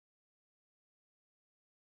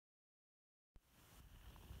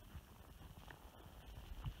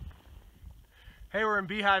Hey, we're in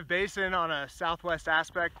Beehive Basin on a southwest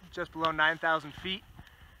aspect just below 9,000 feet.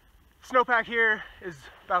 Snowpack here is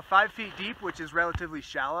about 5 feet deep, which is relatively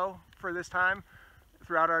shallow for this time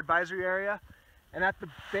throughout our advisory area. And at the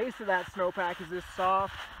base of that snowpack is this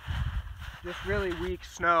soft, just really weak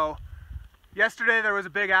snow. Yesterday there was a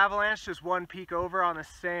big avalanche just one peak over on the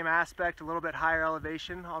same aspect, a little bit higher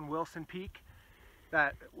elevation on Wilson Peak,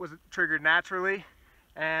 that was triggered naturally.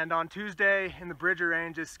 And on Tuesday in the Bridger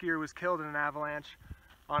Range, this skier was killed in an avalanche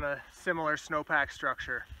on a similar snowpack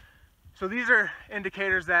structure. So these are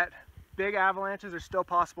indicators that big avalanches are still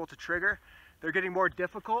possible to trigger. They're getting more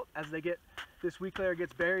difficult as this weak layer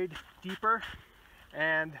gets buried deeper,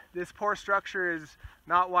 and this poor structure is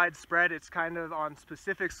not widespread. It's kind of on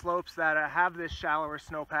specific slopes that have this shallower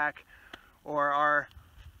snowpack or are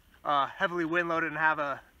heavily wind loaded and have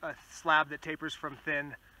a slab that tapers from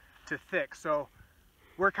thin to thick. So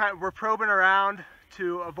we're probing around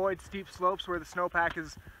to avoid steep slopes where the snowpack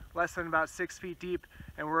is less than about 6 feet deep,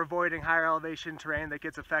 and we're avoiding higher elevation terrain that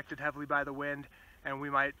gets affected heavily by the wind, and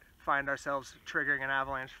we might find ourselves triggering an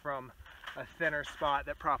avalanche from a thinner spot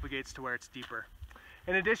that propagates to where it's deeper.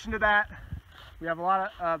 In addition to that, we have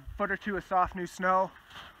a foot or two of soft new snow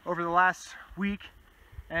over the last week,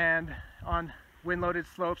 and on wind-loaded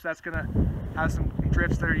slopes that's going to have some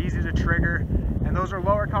drifts that are easy to trigger, and those are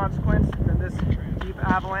lower consequence than this deep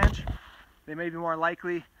avalanche. They may be more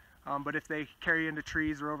likely, but if they carry into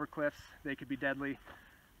trees or over cliffs, they could be deadly.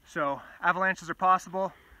 So avalanches are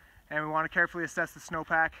possible, and we want to carefully assess the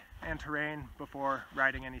snowpack and terrain before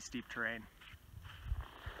riding any steep terrain.